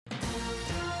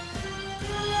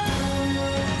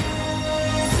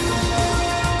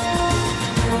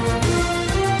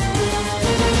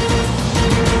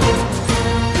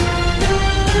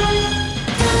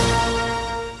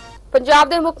पंजाब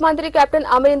के मुख मंत्री कैप्टन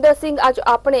अमरिंदर सिंह अज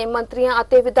अपने मंत्रियों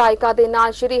और विधायकों के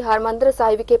नाल श्री हरमंदिर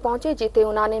साहिब विखे पहुंचे, जिथे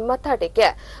उन्होंने मत्था टेकिया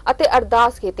और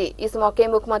अरदास की। इस मौके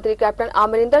मुख मंत्री कैप्टन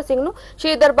अमरिंदर सिंह नूं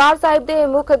श्री दरबार साहिब के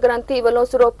मुख ग्रंथी वालों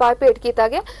सरोपा भेंट किया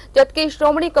गया, जबकि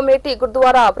श्रोमणी कमेटी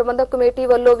गुरुद्वारा प्रबंधक कमेटी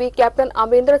वालों भी कैप्टन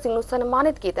अमरिंदर सिंह नूं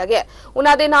सन्मानित किया गया।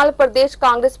 उन्हां दे नाल प्रदेश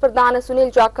कांग्रेस प्रधान सुनील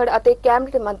जाखड़ और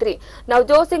कैबिनेट मंत्री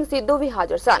नवजोत सिंह सिद्धू भी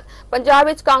हाजिर सन। पंजाब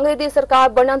विच कांग्रेस की सरकार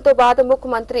बनने तो बाद मुख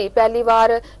मंत्री पहली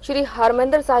बार श्री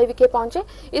हरमंदिर साहिब विखे पहुंचे।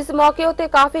 इस मौके उत्ते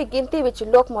काफी गिनती विच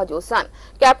लोग मौजूद सन।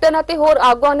 कैप्टन अते होर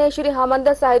आगुआं ने श्री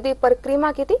हरमंदिर साहिब की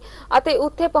परिक्रमा की अते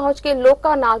उत्थे पहुंच के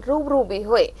लोकां नाल रूबरू भी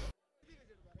होए।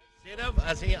 सिर्फ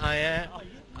असीं आए हैं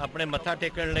अपने मत्था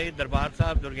टेकण लई दरबार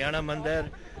साहब, दुर्गियाना मंदिर,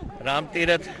 राम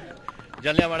तीरथ,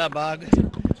 जलियांवाला बाग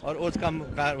और उस काम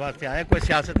वास्ते आए, कोई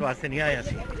सियासत वास्ते नहीं आए।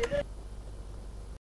 असीं